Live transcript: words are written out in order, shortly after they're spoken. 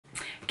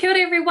Kia ora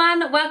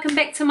everyone, welcome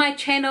back to my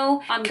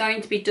channel. I'm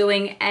going to be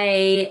doing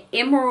a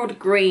emerald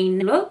green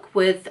look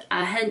with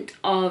a hint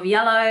of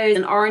yellows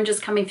and oranges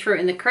coming through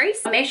in the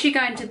crease. I'm actually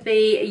going to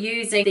be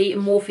using the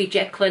Morphe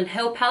Jaclyn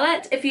Hill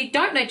palette. If you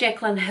don't know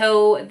Jaclyn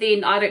Hill,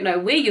 then I don't know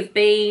where you've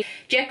been.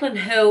 Jaclyn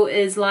Hill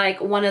is like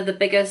one of the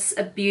biggest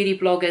beauty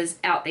bloggers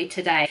out there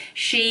today.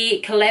 She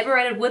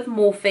collaborated with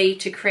Morphe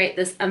to create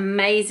this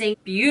amazing,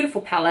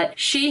 beautiful palette.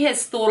 She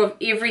has thought of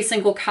every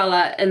single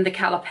color in the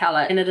color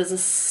palette and it is a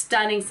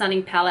stunning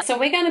palette. So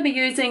we're going to be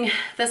using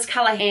this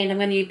color and I'm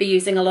going to be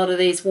using a lot of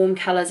these warm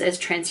colors as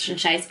transition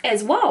shades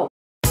as well.